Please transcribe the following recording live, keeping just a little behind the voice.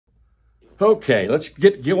Okay, let's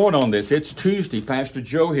get going on this. It's Tuesday. Pastor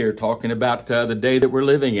Joe here talking about the day that we're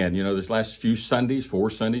living in. You know, this last few Sundays, 4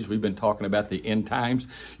 Sundays, we've been talking about the end times.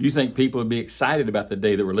 You think people would be excited about the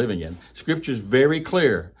day that we're living in. Scripture's very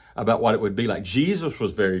clear about what it would be like. Jesus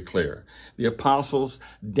was very clear. The apostles,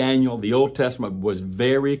 Daniel, the Old Testament was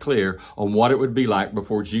very clear on what it would be like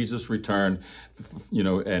before Jesus returned, you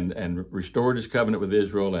know, and restored his covenant with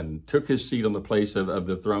Israel and took his seat on the place of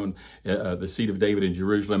the throne, the seat of David in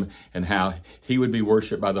Jerusalem, and how he would be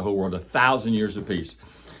worshiped by the whole world, 1,000 years of peace.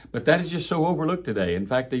 But that is just so overlooked today. In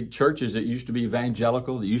fact, the churches that used to be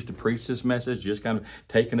evangelical, that used to preach this message, just kind of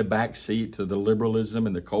taking a back seat to the liberalism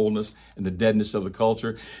and the coldness and the deadness of the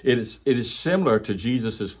culture. It is similar to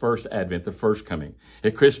Jesus' first advent, the first coming.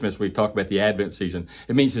 At Christmas, we talk about the Advent season.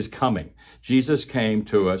 It means his coming. Jesus came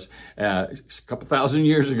to us a couple thousand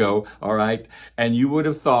years ago, all right? And you would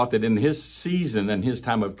have thought that in his season and his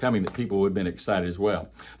time of coming that people would have been excited as well.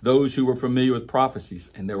 Those who were familiar with prophecies,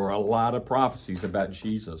 and there were a lot of prophecies about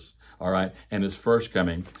Jesus, all right, and his first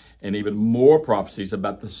coming, and even more prophecies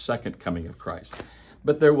about the second coming of Christ.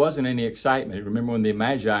 But there wasn't any excitement. Remember when the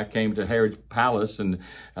Magi came to Herod's palace and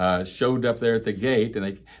showed up there at the gate,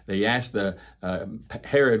 and they asked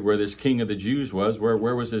Herod where this king of the Jews was,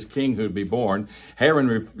 where was this king who would be born.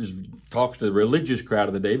 Herod talks to the religious crowd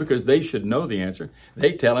of the day because they should know the answer.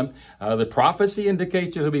 They tell him, the prophecy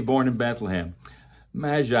indicates he'll be born in Bethlehem.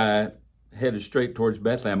 Magi headed straight towards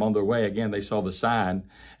Bethlehem. On their way, again, they saw the sign,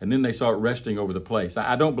 and then they saw it resting over the place.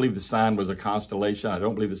 I don't believe the sign was a constellation. I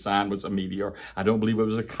don't believe the sign was a meteor. I don't believe it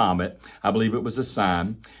was a comet. I believe it was a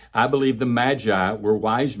sign. I believe the Magi were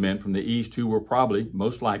wise men from the east who were probably,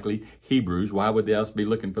 most likely, Hebrews. Why would they else be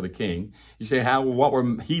looking for the king? You say, what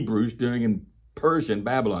were Hebrews doing in Persia and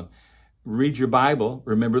Babylon? Read your Bible.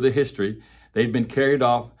 Remember the history. They'd been carried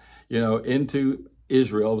off, you know, into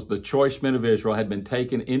Israel. The choice men of Israel had been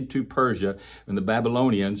taken into Persia when the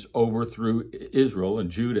Babylonians overthrew Israel and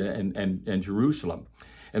Judah and Jerusalem.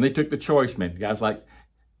 And they took the choice men, guys like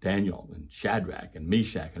Daniel and Shadrach and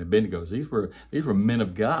Meshach and Abednego. These were men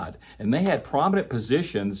of God. And they had prominent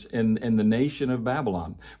positions in the nation of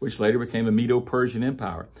Babylon, which later became a Medo-Persian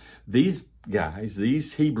empire. These guys,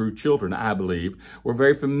 these Hebrew children, I believe, were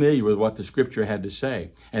very familiar with what the scripture had to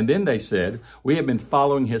say. And then they said, we have been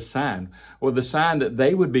following his sign. Well, the sign that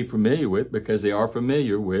they would be familiar with, because they are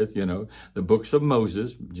familiar with, you know, the books of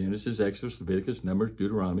Moses, Genesis, Exodus, Leviticus, Numbers,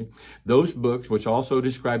 Deuteronomy, those books which also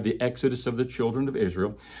describe the exodus of the children of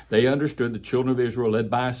Israel. They understood the children of Israel led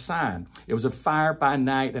by a sign. It was a fire by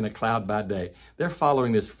night and a cloud by day. They're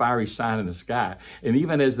following this fiery sign in the sky. And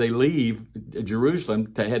even as they leave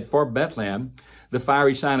Jerusalem to head for Bethlehem, the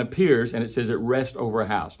fiery sign appears and it says it rests over a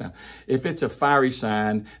house. Now, if it's a fiery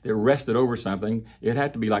sign that rested over something, it'd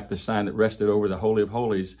have to be like the sign that rested over the Holy of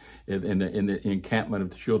Holies in the encampment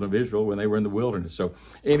of the children of Israel when they were in the wilderness. So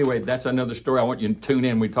anyway, that's another story. I want you to tune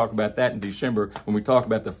in. We talk about that in December. When we talk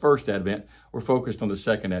about the first Advent, we're focused on the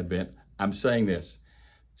second Advent. I'm saying this.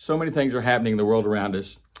 So many things are happening in the world around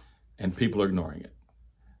us and people are ignoring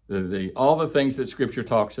it. All the things that Scripture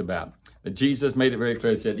talks about. That Jesus made it very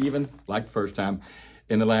clear. He said, even like the first time,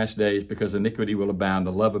 in the last days, because iniquity will abound,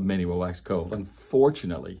 the love of many will wax cold.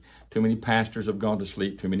 Unfortunately, too many pastors have gone to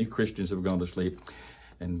sleep. Too many Christians have gone to sleep.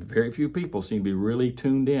 And very few people seem to be really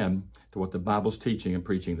tuned in to what the Bible's teaching and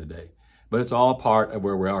preaching today. But it's all part of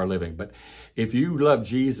where we are living. But if you love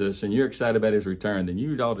Jesus and you're excited about his return, then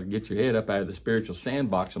you ought to get your head up out of the spiritual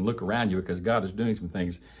sandbox and look around you, because God is doing some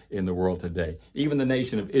things in the world today. Even the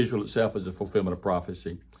nation of Israel itself is a fulfillment of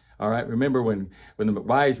prophecy. All right, remember when the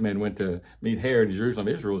wise men went to meet Herod in Jerusalem,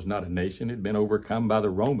 Israel was not a nation. It had been overcome by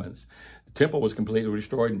the Romans. The temple was completely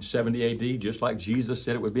destroyed in 70 AD, just like Jesus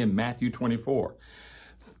said it would be in Matthew 24.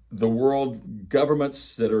 The world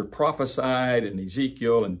governments that are prophesied in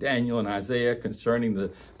Ezekiel and Daniel and Isaiah concerning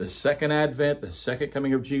the second advent, the second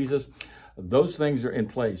coming of Jesus, those things are in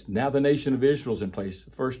place. Now the nation of Israel is in place,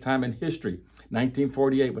 the first time in history,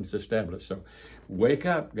 1948 when it's established. So wake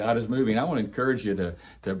up, God is moving. I want to encourage you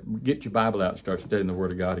to get your Bible out and start studying the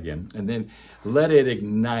Word of God again. And then let it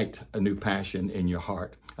ignite a new passion in your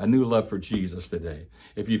heart, a new love for Jesus today.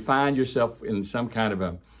 If you find yourself in some kind of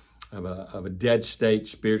a dead state,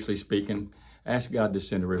 spiritually speaking, ask God to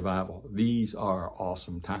send a revival. These are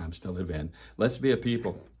awesome times to live in. Let's be a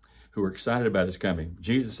people who are excited about his coming.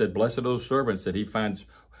 Jesus said, blessed are those servants that he finds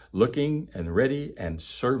looking and ready and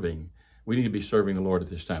serving. We need to be serving the Lord at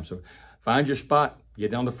this time. So find your spot.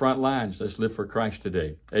 Get down the front lines. Let's live for Christ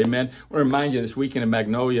today. Amen. I want to remind you, this weekend in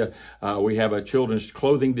Magnolia, we have a children's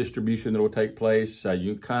clothing distribution that will take place.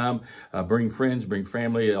 You come, bring friends, bring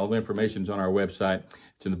family. All the information is on our website.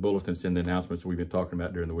 It's in the bulletins and the announcements we've been talking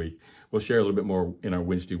about during the week. we'll share a little bit more in our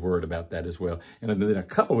Wednesday Word about that as well. And then a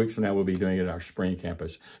couple weeks from now, we'll be doing it at our spring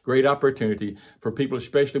campus. Great opportunity for people,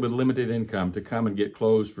 especially with limited income, to come and get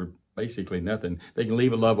clothes for basically nothing. They can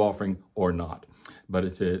leave a love offering or not.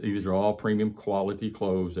 But these are all premium quality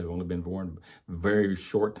clothes that have only been worn a very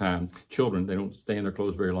short time. Children, they don't stay in their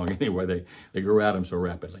clothes very long anyway. They grow out of them so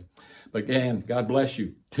rapidly. But again, God bless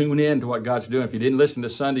you. Tune in to what God's doing. If you didn't listen to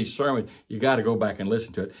Sunday's sermon, you got to go back and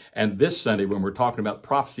listen to it. And this Sunday, when we're talking about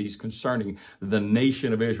prophecies concerning the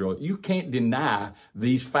nation of Israel, you can't deny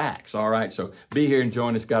these facts, all right? So be here and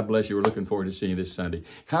join us. God bless you. We're looking forward to seeing you this Sunday.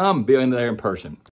 Come, be in there in person.